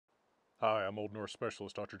Hi, I'm Old Norse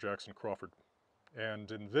specialist Dr. Jackson Crawford,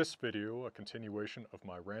 and in this video, a continuation of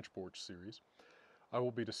my Ranch Porch Series, I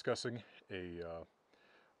will be discussing a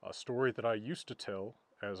story that I used to tell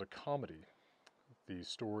as a comedy, the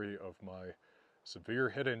story of my severe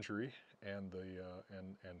head injury and the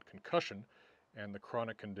and concussion and the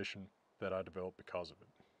chronic condition that I developed because of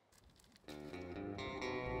it.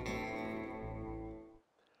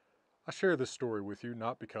 I share this story with you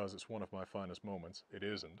not because it's one of my finest moments. It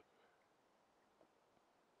isn't.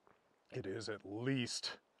 It is at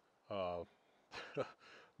least not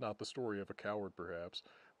the story of a coward, perhaps,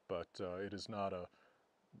 but it is not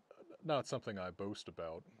something I boast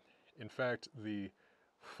about. In fact, the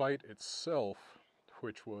fight itself,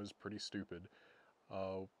 which was pretty stupid,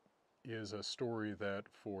 is a story that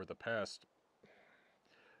for the past,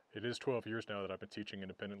 it is 12 years now that I've been teaching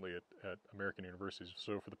independently at American universities.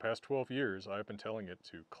 So for the past 12 years, I've been telling it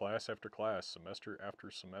to class after class, semester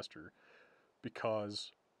after semester,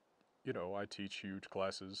 because you know, I teach huge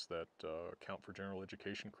classes that count for general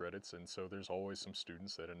education credits, and so there's always some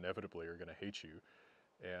students that inevitably are going to hate you.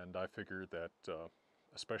 And I figured that,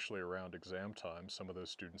 especially around exam time, some of those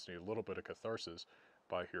students need a little bit of catharsis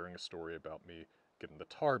by hearing a story about me getting the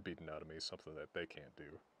tar beaten out of me, something that they can't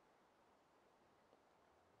do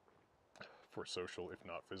for social, if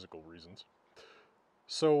not physical reasons.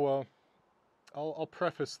 So I'll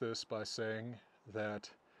preface this by saying that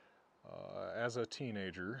as a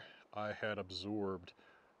teenager, I had absorbed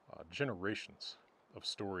generations of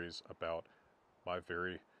stories about my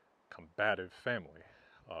very combative family.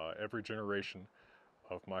 Every generation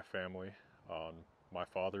of my family, on my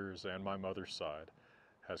father's and my mother's side,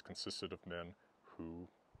 has consisted of men who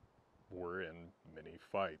were in many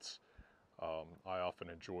fights. I often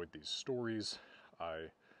enjoyed these stories.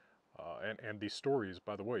 And these stories,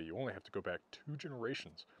 by the way, you only have to go back 2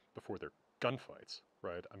 generations before they're gunfights,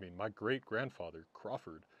 right? I mean, my great-grandfather,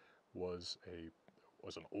 Crawford, was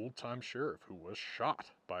an old-time sheriff who was shot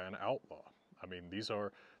by an outlaw. I mean, this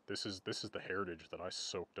is the heritage that I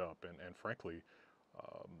soaked up, and frankly,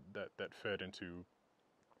 that fed into,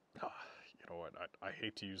 you know, I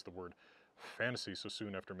hate to use the word fantasy so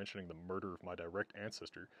soon after mentioning the murder of my direct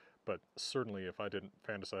ancestor, but certainly if I didn't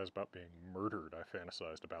fantasize about being murdered, I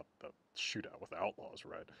fantasized about the shootout with outlaws,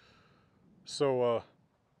 right? So,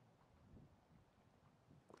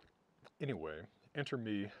 anyway, enter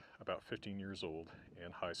me about 15 years old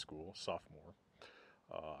in high school, sophomore.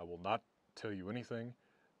 I will not tell you anything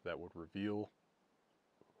that would reveal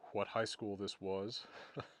what high school this was.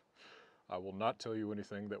 I will not tell you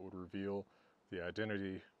anything that would reveal the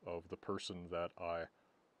identity of the person that I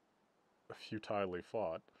futilely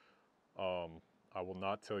fought. I will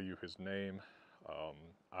not tell you his name.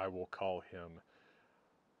 I will call him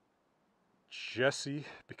Jesse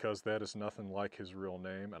because that is nothing like his real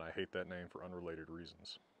name, and I hate that name for unrelated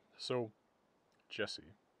reasons. So,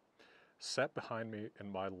 Jesse sat behind me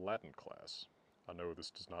in my Latin class. I know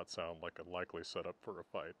this does not sound like a likely setup for a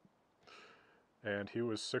fight. And he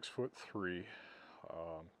was 6'3",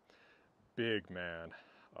 big man.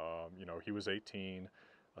 You know, he was 18,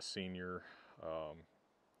 a senior,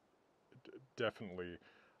 definitely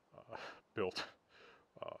built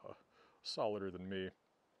solider than me,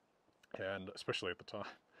 and especially at the time.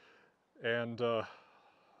 And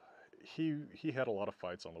he had a lot of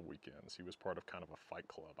fights on the weekends. He was part of kind of a fight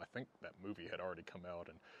club. I think that movie had already come out,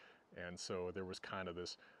 and so there was kind of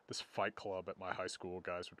this fight club at my high school.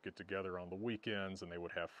 Guys would get together on the weekends and they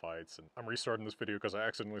would have fights. And I'm restarting this video because I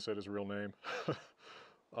accidentally said his real name.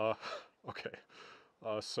 Okay.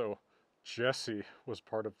 So Jesse was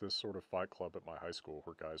part of this sort of fight club at my high school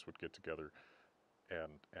where guys would get together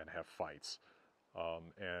and have fights.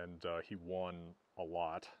 He won a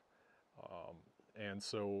lot. And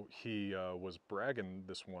so he was bragging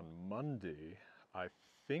this one Monday, I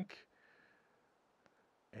think,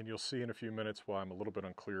 and you'll see in a few minutes why I'm a little bit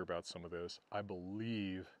unclear about some of this. I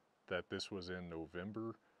believe that this was in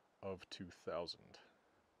November of 2000.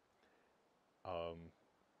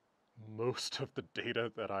 Most of the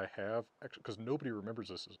data that I have, actually, because nobody remembers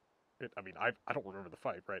this, I mean, I don't remember the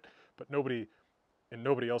fight, right? But in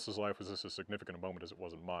nobody else's life was this as significant a moment as it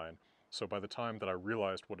was in mine. So by the time that I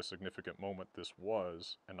realized what a significant moment this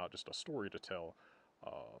was, and not just a story to tell,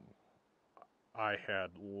 I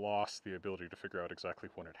had lost the ability to figure out exactly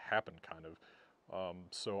when it happened, kind of.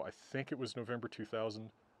 So I think it was November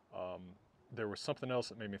 2000. There was something else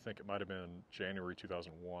that made me think it might have been January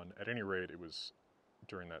 2001. At any rate, it was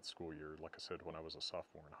during that school year, like I said, when I was a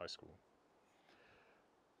sophomore in high school.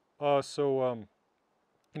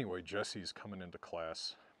 Anyway, Jesse's coming into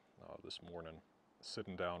class this morning,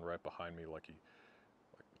 sitting down right behind me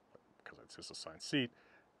because it's his assigned seat,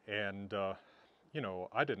 And, you know,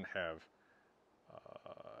 I didn't have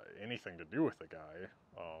anything to do with the guy.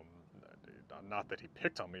 Not that he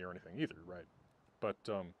picked on me or anything either, right? But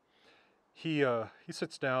he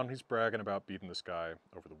sits down, he's bragging about beating this guy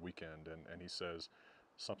over the weekend, and he says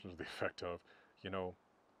something to the effect of, you know,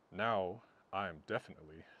 now I am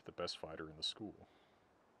definitely the best fighter in the school.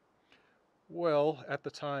 Well, at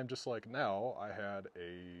the time, just like now, I had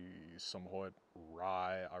a somewhat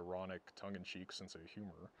wry, ironic, tongue-in-cheek sense of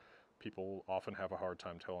humor. People often have a hard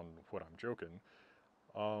time telling what I'm joking,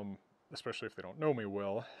 especially if they don't know me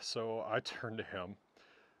well. So I turned to him,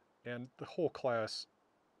 and the whole class,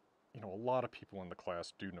 you know, a lot of people in the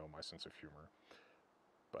class do know my sense of humor,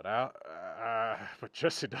 but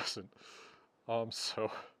Jesse doesn't.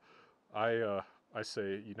 So I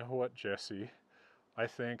say, you know what, Jesse? I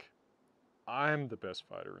think I'm the best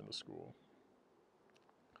fighter in the school.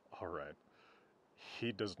 All right.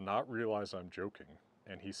 He does not realize I'm joking,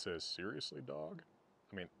 and he says, seriously, dog?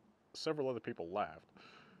 I mean, several other people laughed.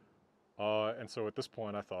 And so at this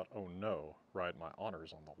point I thought, oh no, right, my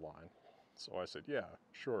honor's on the line. So I said, yeah,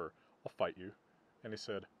 sure, I'll fight you. And he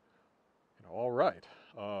said, you know, all right,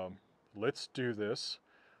 let's do this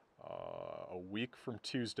a week from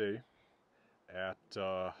Tuesday at,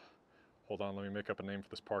 hold on, let me make up a name for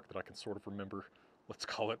this park that I can sort of remember. Let's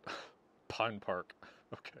call it Pine Park.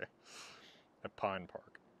 Okay, at Pine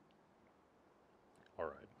Park. All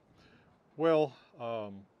right. Well,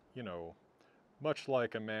 you know, much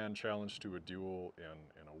like a man challenged to a duel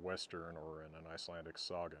in a Western or in an Icelandic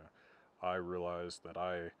saga, I realized that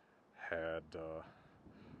I had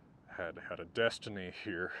had a destiny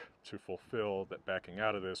here to fulfill, that backing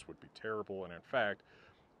out of this would be terrible, and in fact,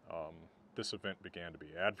 this event began to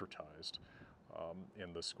be advertised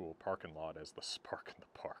in the school parking lot as the Spark in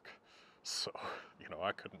the Park. So, you know,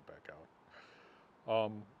 I couldn't back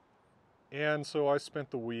out. And so I spent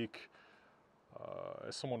the week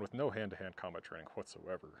as someone with no hand-to-hand combat training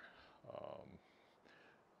whatsoever,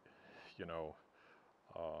 you know,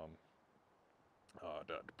 um,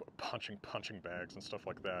 punching bags and stuff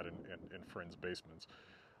like that in friends' basements.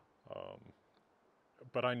 Um,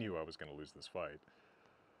 but I knew I was going to lose this fight.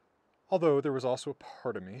 Although there was also a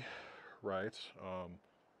part of me, right,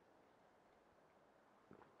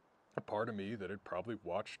 a part of me that had probably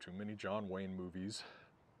watched too many John Wayne movies,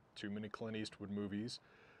 too many Clint Eastwood movies,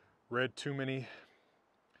 read too many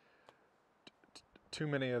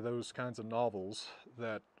of those kinds of novels,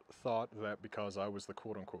 that thought that because I was the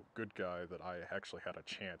quote-unquote good guy that I actually had a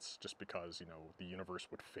chance, just because, you know, the universe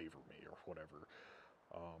would favor me or whatever.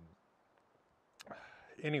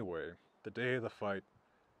 Anyway, the day of the fight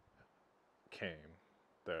came,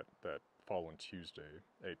 that following Tuesday,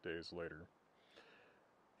 8 days later.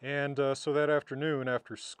 And so that afternoon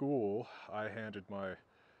after school, I handed my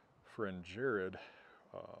friend Jared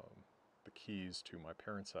the keys to my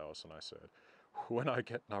parents' house, and I said, when I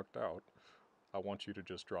get knocked out, I want you to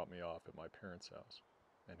just drop me off at my parents' house.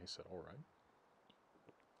 And he said, all right.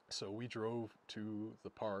 So we drove to the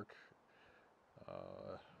park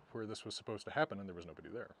where this was supposed to happen, and there was nobody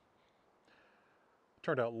there.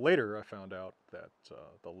 Turned out later, I found out that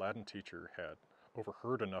the Latin teacher had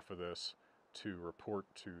overheard enough of this to report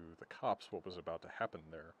to the cops what was about to happen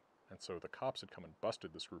there. And so the cops had come and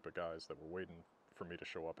busted this group of guys that were waiting for me to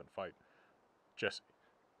show up and fight Jesse.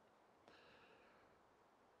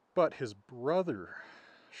 But his brother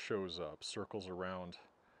shows up, circles around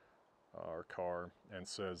our car, and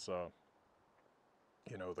says,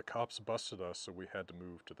 you know, the cops busted us, so we had to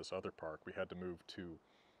move to this other park. We had to move to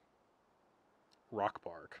Rock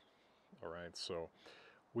Park. All right, so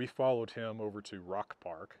we followed him over to Rock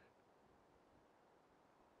Park.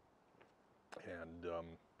 And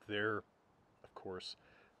there, of course,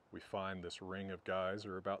 we find this ring of guys,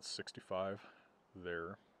 or about 65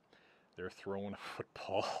 there. They're throwing a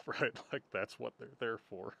football, right? Like, that's what they're there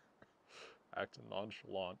for. Acting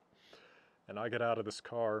nonchalant. And I get out of this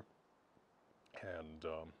car, and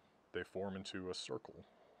they form into a circle.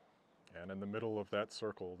 And in the middle of that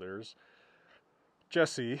circle, there's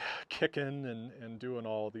Jesse kicking and doing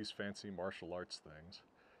all these fancy martial arts things.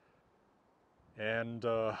 And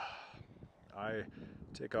I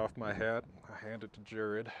take off my hat, I hand it to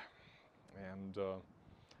Jared, and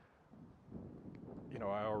you know,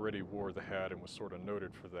 I already wore the hat and was sort of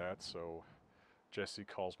noted for that, so Jesse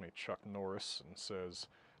calls me Chuck Norris and says,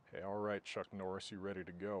 hey, all right, Chuck Norris, you ready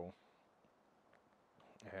to go?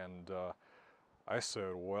 And I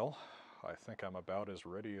said, well, I think I'm about as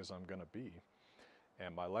ready as I'm going to be.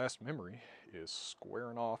 And my last memory is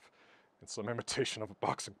squaring off in some imitation of a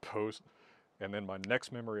boxing pose. And then my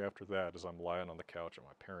next memory after that is I'm lying on the couch at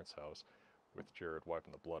my parents' house with Jared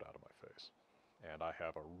wiping the blood out of my face. and I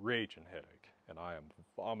have a raging headache, and I am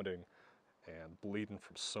vomiting and bleeding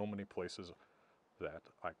from so many places that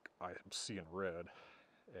I am seeing red,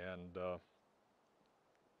 and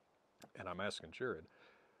I'm asking Jared,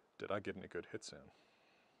 did I get any good hits in?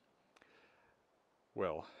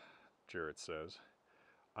 Well, Jared says,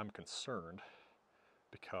 I'm concerned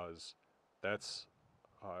because that's,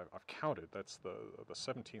 I've counted, that's the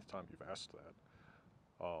 17th time you've asked that.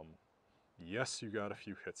 Yes, you got a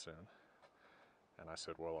few hits in. And I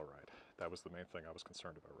said, well, all right. That was the main thing I was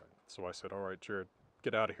concerned about, right? So I said, all right, Jared,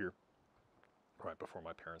 get out of here right before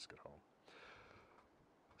my parents get home.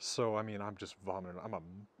 So, I mean, I'm just vomiting. I'm a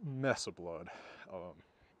mess of blood.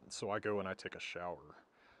 So I go and I take a shower.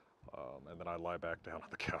 And then I lie back down on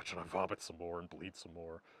the couch and I vomit some more and bleed some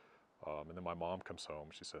more. And then my mom comes home.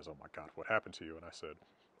 She says, oh my God, what happened to you? And I said,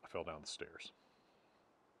 I fell down the stairs.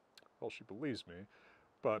 Well, she believes me,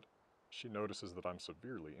 but she notices that I'm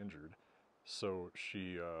severely injured. So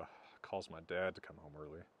she calls my dad to come home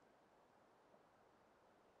early.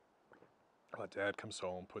 My dad comes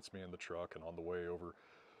home, puts me in the truck, and on the way over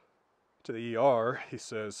to the ER, he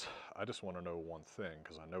says, I just want to know one thing,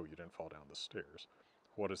 because I know you didn't fall down the stairs.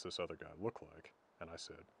 What does this other guy look like? And I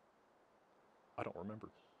said, I don't remember.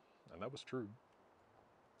 And that was true.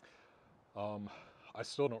 I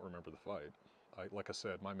still don't remember the fight. Like I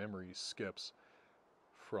said, my memory skips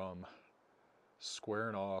from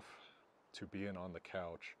squaring off to being on the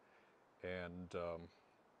couch, and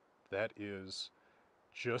that is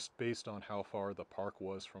just based on how far the park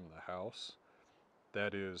was from the house.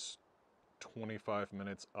 That is 25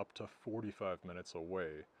 minutes up to 45 minutes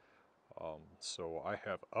away. So I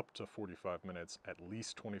have up to 45 minutes, at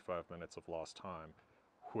least 25 minutes of lost time,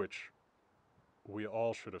 which we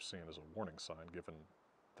all should have seen as a warning sign given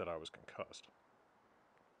that I was concussed.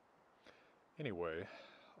 Anyway,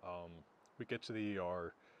 we get to the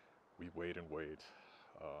ER, we wait and wait.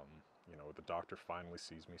 You know, the doctor finally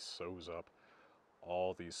sees me, sews up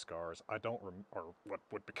all these scars. I don't or what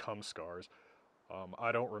would become scars.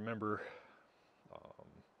 I don't remember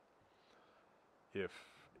if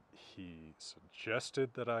he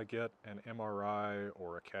suggested that I get an MRI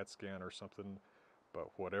or a CAT scan or something, but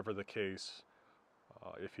whatever the case,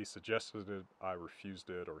 if he suggested it, I refused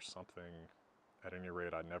it or something. At any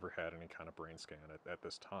rate, I never had any kind of brain scan at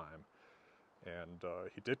this time. And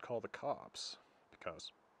he did call the cops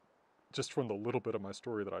because just from the little bit of my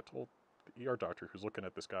story that I told the ER doctor who's looking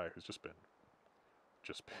at this guy who's just been,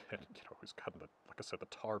 you know, who's gotten the, like I said, the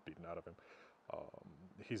tar beaten out of him,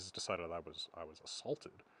 he's decided I was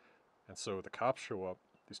assaulted. And so the cops show up,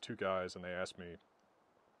 these two guys, and they asked me,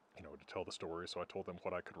 you know, to tell the story. So I told them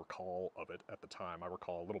what I could recall of it at the time. I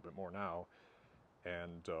recall a little bit more now.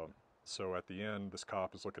 And so at the end, this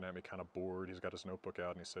cop is looking at me kind of bored. He's got his notebook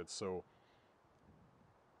out, and he said, so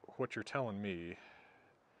what you're telling me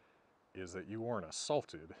is that you weren't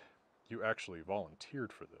assaulted, you actually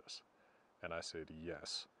volunteered for this. And I said,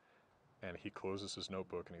 yes. And he closes his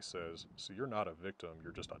notebook and he says, so you're not a victim,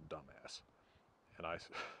 you're just a dumbass. And I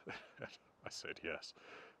said, yes.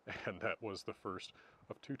 And that was the first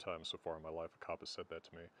of 2 times so far in my life a cop has said that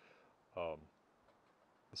to me.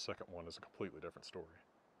 The second one is a completely different story.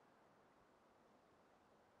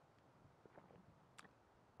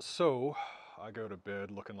 So I go to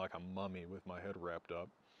bed looking like a mummy with my head wrapped up.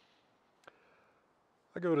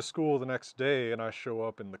 I go to school the next day and I show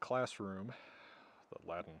up in the classroom, the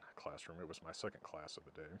Latin classroom. It was my second class of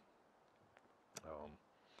the day.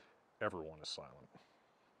 Everyone is silent.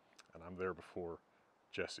 And I'm there before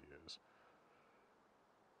Jesse is.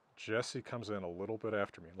 Jesse comes in a little bit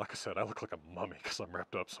after me. Like I said, I look like a mummy because I'm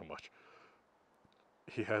wrapped up so much.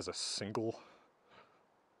 He has a single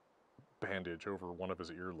bandage over one of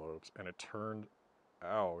his earlobes, and it turned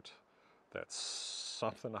out that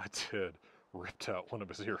something I did ripped out one of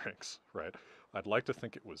his earrings, right? I'd like to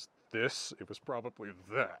think it was this. It was probably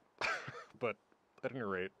that. But at any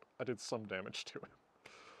rate, I did some damage to him.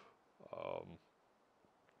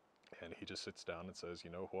 And he just sits down and says, you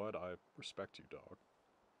know what, I respect you, dog.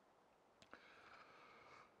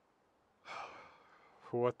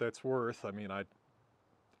 For what that's worth, I mean, I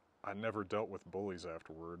never dealt with bullies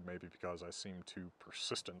afterward, maybe because I seemed too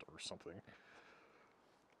persistent or something.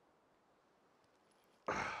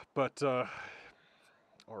 But,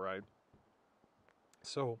 alright.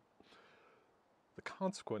 So, the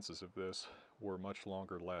consequences of this were much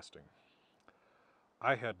longer lasting.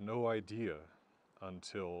 I had no idea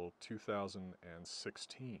until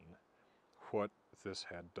 2016 what this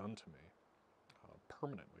had done to me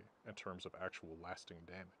permanently in terms of actual lasting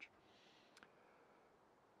damage.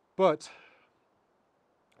 But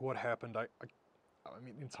what happened, I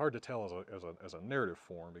mean, it's hard to tell as a narrative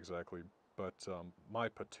form exactly, but my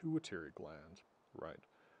pituitary gland, right,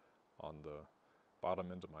 on the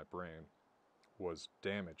bottom end of my brain, was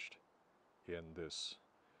damaged in this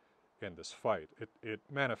fight. It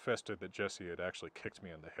manifested that Jesse had actually kicked me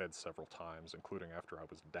in the head several times, including after I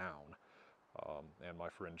was down, and my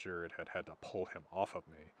friend Jared had to pull him off of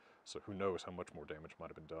me. So who knows how much more damage might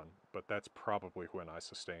have been done. But that's probably when I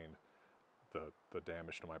sustained the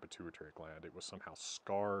damage to my pituitary gland. It was somehow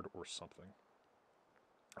scarred or something.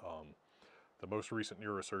 The most recent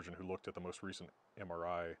neurosurgeon who looked at the most recent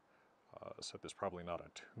MRI said there's probably not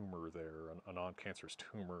a tumor there, a non-cancerous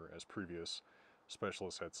tumor as previous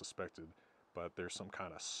specialists had suspected, but there's some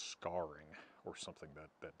kind of scarring or something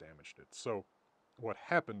that damaged it. So what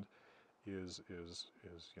happened is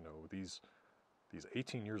you know, these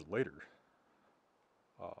 18 years later,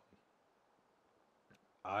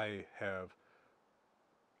 I have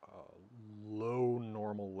low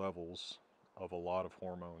normal levels of a lot of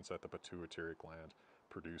hormones that the pituitary gland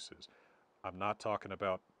produces. I'm not talking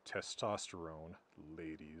about testosterone,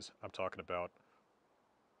 ladies. I'm talking about,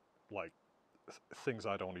 like, things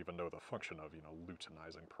I don't even know the function of, you know,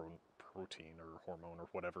 luteinizing protein or hormone or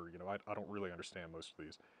whatever. You know, I don't really understand most of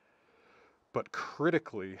these. But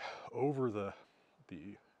critically, over the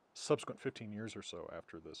subsequent 15 years or so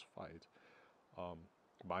after this fight,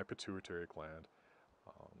 my pituitary gland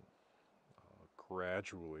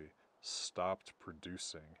gradually stopped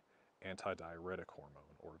producing antidiuretic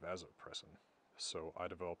hormone, or vasopressin. So I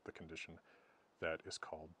developed the condition that is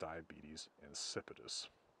called diabetes insipidus.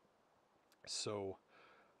 So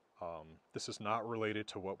this is not related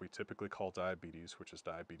to what we typically call diabetes, which is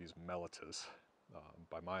diabetes mellitus.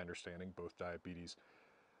 By my understanding, both diabetes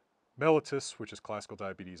mellitus, which is classical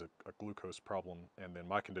diabetes, a glucose problem, and then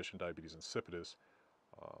my condition, diabetes insipidus,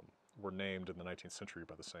 were named in the 19th century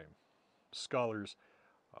by the same scholars.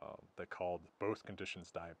 They called both conditions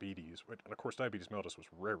diabetes, and of course diabetes mellitus was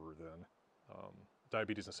rarer then.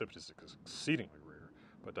 Diabetes insipidus is exceedingly rare,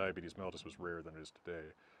 but diabetes mellitus was rarer than it is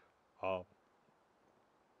today.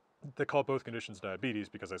 They call both conditions diabetes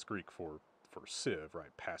because that's Greek for sieve,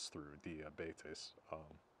 right? Pass through, diabetes.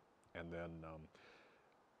 And then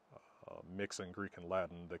mixing Greek and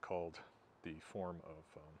Latin, they called the form of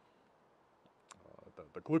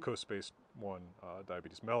the glucose-based one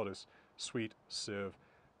diabetes mellitus, sweet, sieve,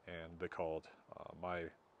 and they called my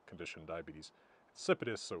condition diabetes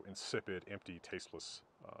insipidus, so insipid, empty, tasteless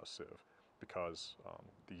sieve, because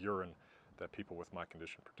the urine that people with my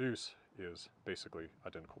condition produce is basically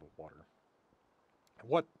identical to water.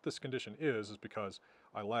 What this condition is because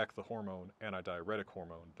I lack the hormone, antidiuretic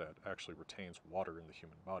hormone, that actually retains water in the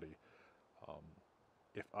human body.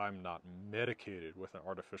 If I'm not medicated with an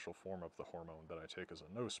artificial form of the hormone that I take as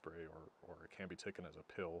a nose spray, or it can be taken as a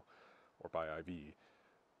pill or by IV.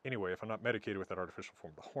 Anyway, if I'm not medicated with that artificial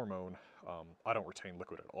form of the hormone, I don't retain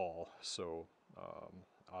liquid at all. So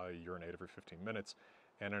I urinate every 15 minutes,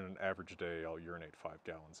 and in an average day, I'll urinate 5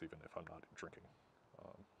 gallons, even if I'm not drinking.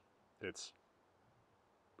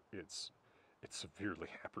 It severely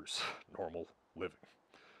hampers normal living.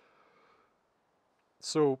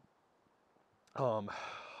 So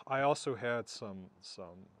I also had some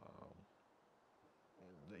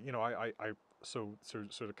you know, so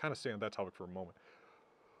to kind of stay on that topic for a moment.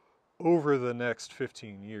 Over the next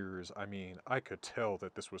 15 years, I mean, I could tell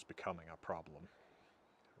that this was becoming a problem,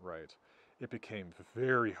 right? It became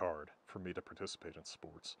very hard for me to participate in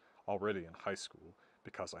sports already in high school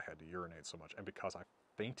because I had to urinate so much, and because I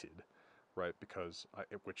fainted, right? Because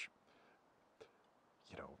which,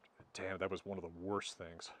 you know, damn, that was one of the worst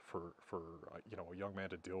things for you know, a young man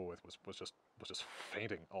to deal with, was just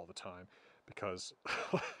fainting all the time because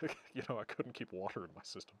you know, I couldn't keep water in my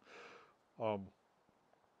system.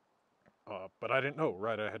 But I didn't know,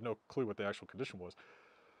 right? I had no clue what the actual condition was.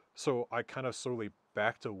 So I kind of slowly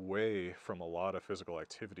backed away from a lot of physical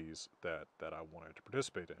activities that I wanted to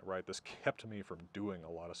participate in, right? This kept me from doing a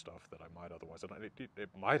lot of stuff that I might otherwise. And it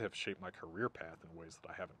might have shaped my career path in ways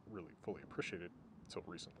that I haven't really fully appreciated until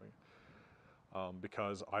recently.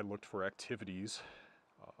 Because I looked for activities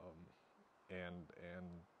and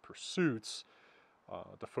pursuits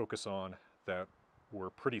to focus on that were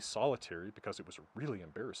pretty solitary, because it was really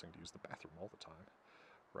embarrassing to use the bathroom all the time,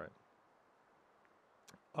 right?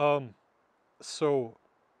 So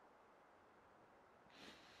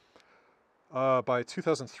by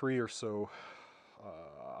 2003 or so,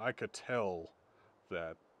 I could tell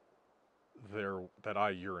that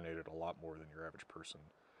I urinated a lot more than your average person,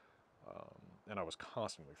 and I was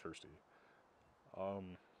constantly thirsty.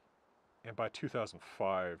 And by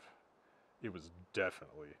 2005, it was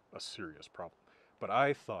definitely a serious problem. But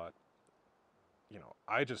I thought, you know,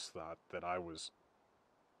 I just thought that I was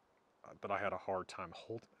that I had a hard time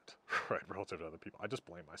holding it, right, relative to other people. I just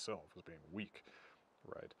blamed myself as being weak,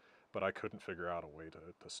 right? But I couldn't figure out a way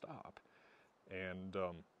to stop. And,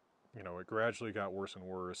 you know, it gradually got worse and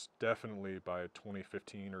worse. Definitely by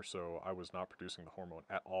 2015 or so, I was not producing the hormone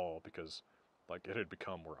at all because, like, it had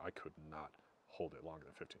become where I could not hold it longer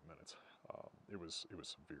than 15 minutes. It was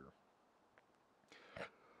severe.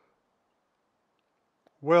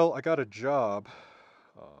 Well, I got a job,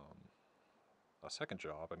 a second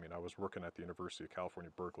job. I mean, I was working at the University of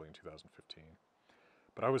California, Berkeley in 2015.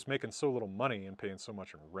 But I was making so little money and paying so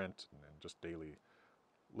much in rent and just daily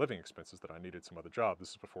living expenses that I needed some other job. This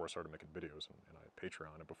is before I started making videos and I had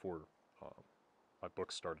Patreon, and before my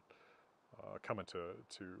books started coming to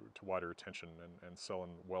wider attention and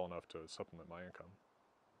selling well enough to supplement my income.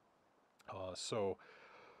 So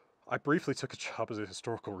I briefly took a job as a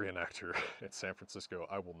historical reenactor in San Francisco.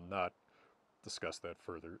 I will not discuss that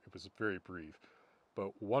further. It was very brief.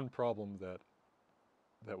 But one problem that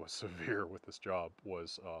was severe with this job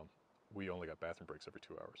was we only got bathroom breaks every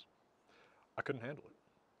 2 hours. I couldn't handle it.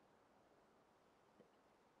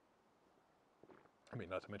 I mean,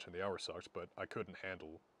 not to mention the hour sucks, but I couldn't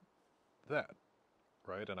handle that,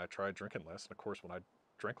 right? And I tried drinking less, and of course, when I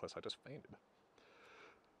drank less, I just fainted.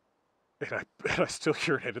 And I still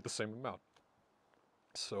urinated the same amount.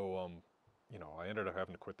 So, you know, I ended up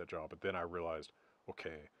having to quit that job, but then I realized,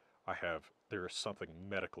 okay, there is something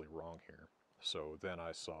medically wrong here. So then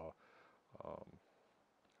I saw, um,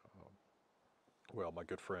 well, my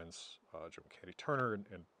good friends, Joe and Candy Turner, and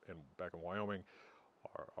back in Wyoming,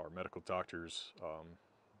 our medical doctors.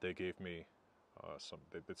 They gave me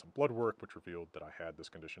they did some blood work, which revealed that I had this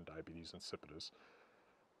condition, diabetes insipidus.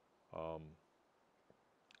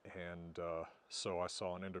 So I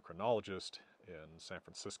saw an endocrinologist in San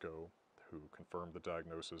Francisco who confirmed the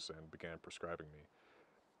diagnosis and began prescribing me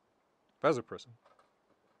vasopressin,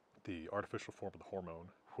 the artificial form of the hormone,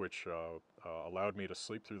 which allowed me to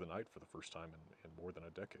sleep through the night for the first time in more than a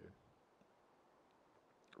decade.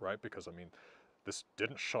 Right? Because, I mean, this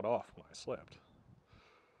didn't shut off when I slept.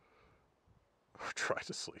 Or tried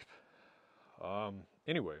to sleep.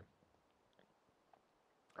 Anyway,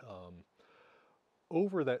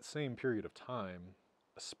 over that same period of time,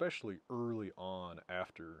 especially early on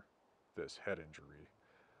after this head injury,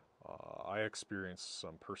 I experienced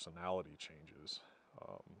some personality changes.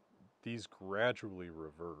 These gradually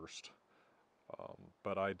reversed,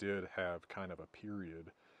 but I did have kind of a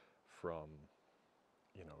period from,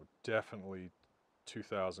 you know, definitely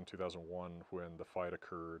 2000, 2001 when the fight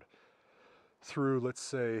occurred, through, let's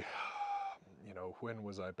say, you know, when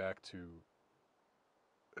was I back to,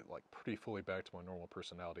 like, pretty fully back to my normal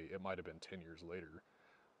personality? It might have been 10 years later.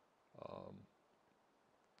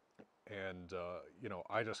 You know,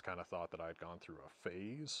 I just kind of thought that I'd gone through a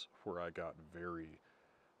phase where I got very,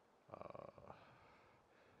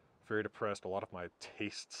 very depressed. A lot of my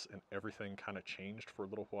tastes and everything kind of changed for a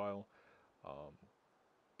little while.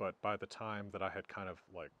 But by the time that I had kind of,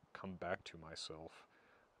 like, come back to myself,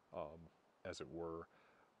 as it were,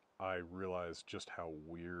 I realized just how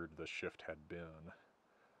weird the shift had been.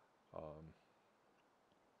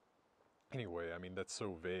 Anyway, I mean, that's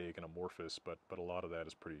so vague and amorphous, but a lot of that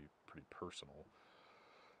is pretty personal.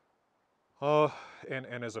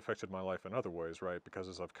 And has affected my life in other ways, right? Because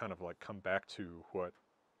as I've kind of, like, come back to what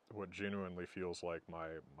genuinely feels like my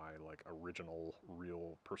like original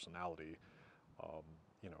real personality,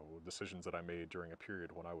 you know, decisions that I made during a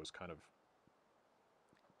period when I was kind of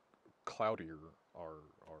cloudier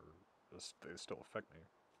they still affect me.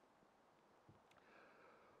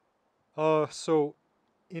 So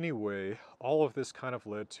anyway, all of this kind of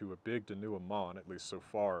led to a big denouement, at least so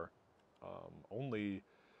far, only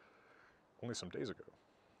some days ago,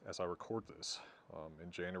 as I record this,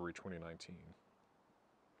 in January 2019.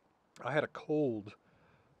 I had a cold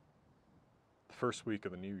the first week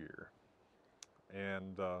of the new year,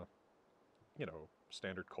 and, you know,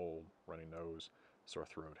 standard cold, runny nose, sore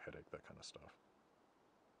throat, headache, that kind of stuff.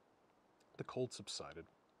 The cold subsided.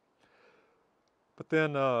 But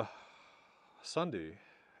then, Sunday,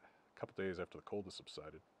 a couple days after the cold had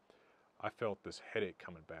subsided, I felt this headache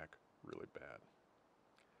coming back really bad.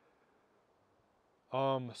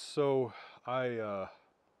 So I,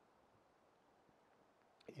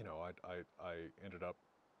 you know, I ended up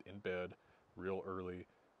in bed real early,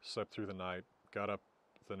 slept through the night, got up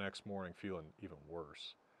the next morning feeling even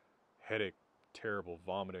worse. Headache, terrible,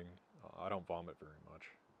 vomiting. I don't vomit very much,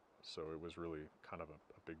 so it was really kind of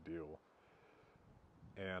a big deal.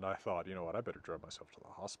 And I thought, you know what, I better drive myself to the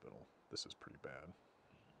hospital. This is pretty bad.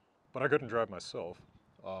 But I couldn't drive myself,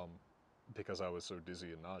 because I was so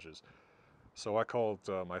dizzy and nauseous. So I called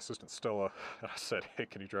my assistant Stella, and I said, "Hey,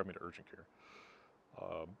 can you drive me to urgent care?"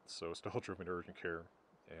 So Stella drove me to urgent care,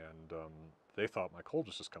 and they thought my cold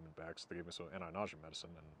was just coming back, so they gave me some anti-nausea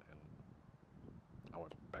medicine, and I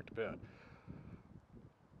went back to bed.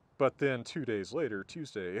 But then 2 days later,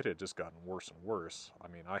 Tuesday, it had just gotten worse and worse. I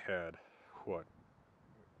mean, I had what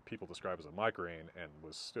people describe as a migraine and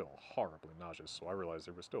was still horribly nauseous, so I realized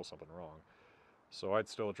there was still something wrong. So I'd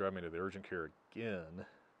still drive me to the urgent care again,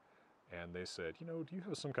 and they said, do you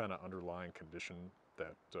have some kind of underlying condition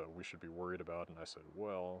that we should be worried about? And I said,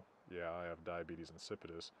 well, yeah, I have diabetes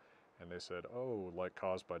insipidus. And they said, oh, like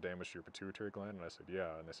caused by damage to your pituitary gland? And I said,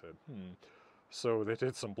 yeah. And they said, So they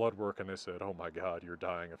did some blood work, and they said, oh my God, you're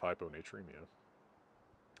dying of hyponatremia.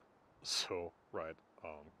 So, right,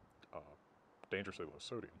 uh, dangerously low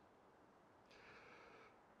sodium.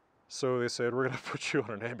 So they said, we're going to put you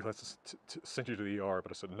on an ambulance to send you to the ER.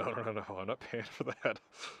 But I said, no, I'm not paying for that.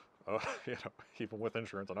 Even with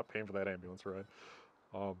insurance, I'm not paying for that ambulance ride.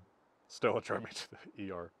 Stella drove me to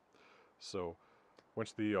the ER. So went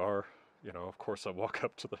to the ER. Of course, I walk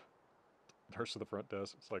up to the nurse at the front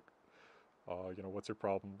desk. It's like, what's your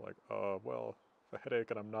problem? Like, well, a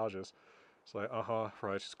headache and I'm nauseous. It's like,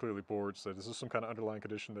 right. She's clearly bored. She said, is this some kind of underlying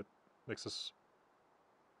condition that makes this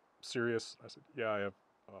serious? I said, yeah, I have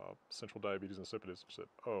central diabetes insipidus. She said,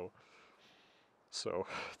 oh. So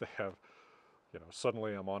they have,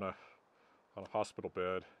 suddenly I'm on a hospital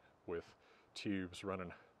bed with tubes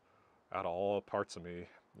running out of all parts of me.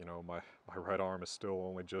 My right arm is still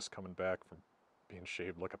only just coming back from being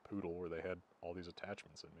shaved like a poodle, where they had all these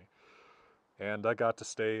attachments in me. And I got to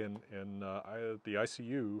stay in the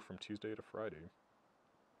ICU from Tuesday to Friday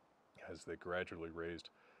as they gradually raised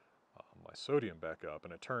my sodium back up.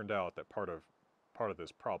 And it turned out that part of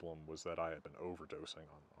this problem was that I had been overdosing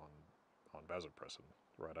on vasopressin.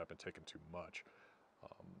 Right, I've been taking too much,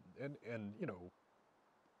 and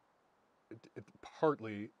it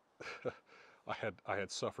partly. I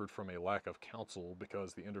had suffered from a lack of counsel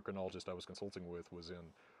because the endocrinologist I was consulting with was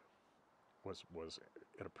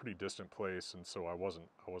at a pretty distant place, and so I wasn't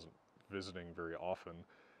visiting very often,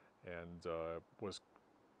 and was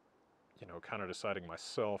kind of deciding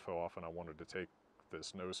myself how often I wanted to take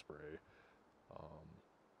this nose spray,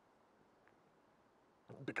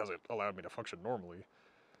 because it allowed me to function normally.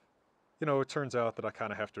 It turns out that I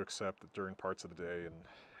kind of have to accept that during parts of the day and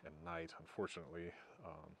night, unfortunately,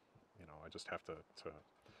 I just have to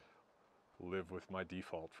live with my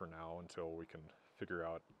default for now until we can figure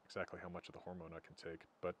out exactly how much of the hormone I can take.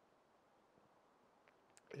 But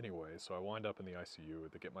anyway, so I wind up in the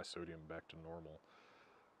ICU to get my sodium back to normal.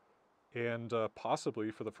 And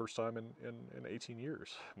possibly for the first time in 18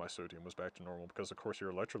 years, my sodium was back to normal, because of course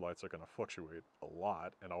your electrolytes are going to fluctuate a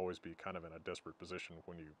lot and always be kind of in a desperate position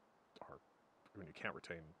when you can't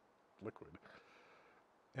retain liquid.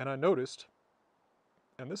 And I noticed,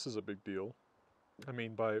 and this is a big deal, I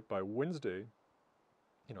mean, by Wednesday,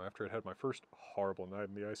 after I'd had my first horrible night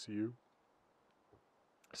in the ICU,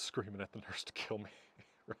 screaming at the nurse to kill me,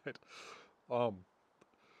 right? It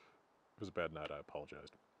was a bad night. I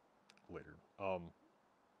apologized later. I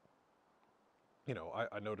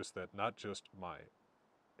noticed that not just my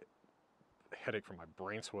headache from my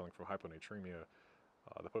brain swelling from hyponatremia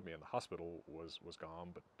that put me in the hospital was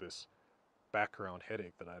gone, but this background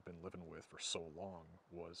headache that I've been living with for so long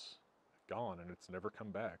was gone, and it's never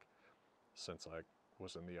come back since I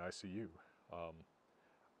was in the ICU.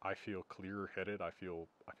 I feel clear-headed. I feel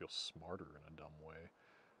smarter in a dumb way.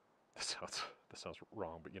 That sounds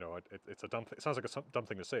wrong, but it's a dumb. It sounds like a dumb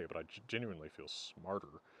thing to say, but I genuinely feel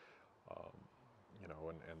smarter.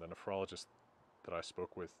 And the nephrologist that I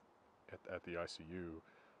spoke with at the ICU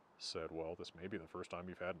said, "Well, this may be the first time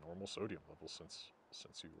you've had normal sodium levels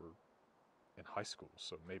since you were in high school.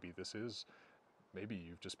 So maybe you've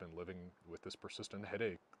just been living with this persistent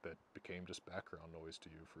headache that became just background noise to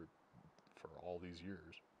you for all these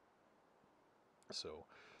years." So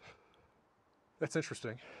that's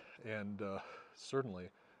interesting, and certainly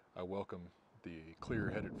I welcome the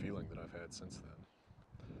clear-headed feeling that I've had since then.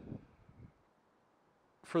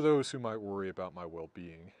 For those who might worry about my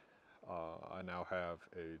well-being, I now have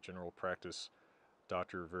a general practice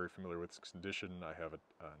doctor very familiar with this condition. I have an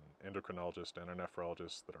endocrinologist and a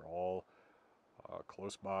nephrologist that are all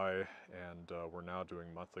close by, and we're now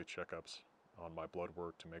doing monthly checkups on my blood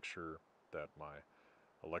work to make sure that my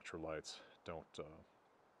electrolytes don't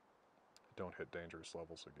hit dangerous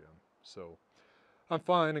levels again. So I'm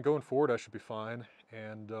fine, and going forward I should be fine.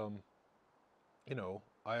 And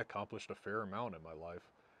I accomplished a fair amount in my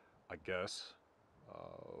life, I guess,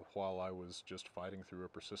 while I was just fighting through a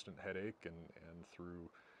persistent headache and through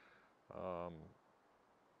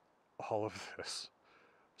all of this.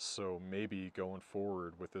 So maybe going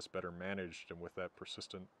forward with this better managed and with that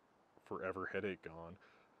persistent forever headache gone,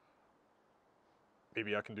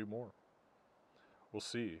 maybe I can do more. We'll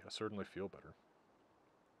see. I certainly feel better.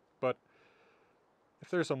 But if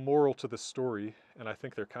there's a moral to this story, and I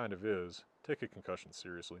think there kind of is, take a concussion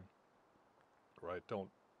seriously. Right?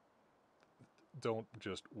 Don't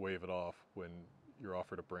just wave it off when you're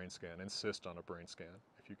offered a brain scan. Insist on a brain scan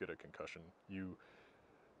if you get a concussion. You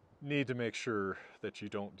need to make sure that you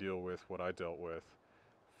don't deal with what I dealt with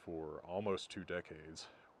for almost 2 decades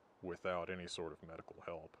without any sort of medical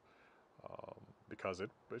help, because it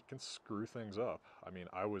can screw things up. I mean,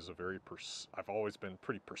 I've always been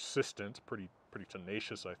pretty persistent, pretty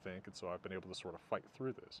tenacious, I think, and so I've been able to sort of fight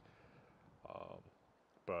through this.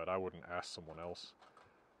 But I wouldn't ask someone else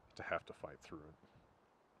to have to fight through it.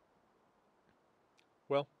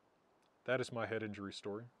 Well, that is my head injury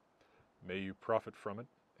story. May you profit from it,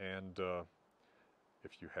 and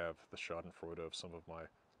if you have the schadenfreude of some of my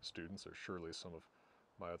students, or surely some of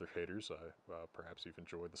my other haters, perhaps you've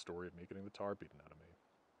enjoyed the story of me getting the tar beaten out of me.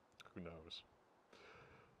 Who knows?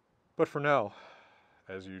 But for now,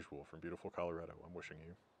 as usual, from beautiful Colorado, I'm wishing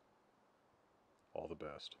you all the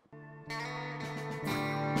best.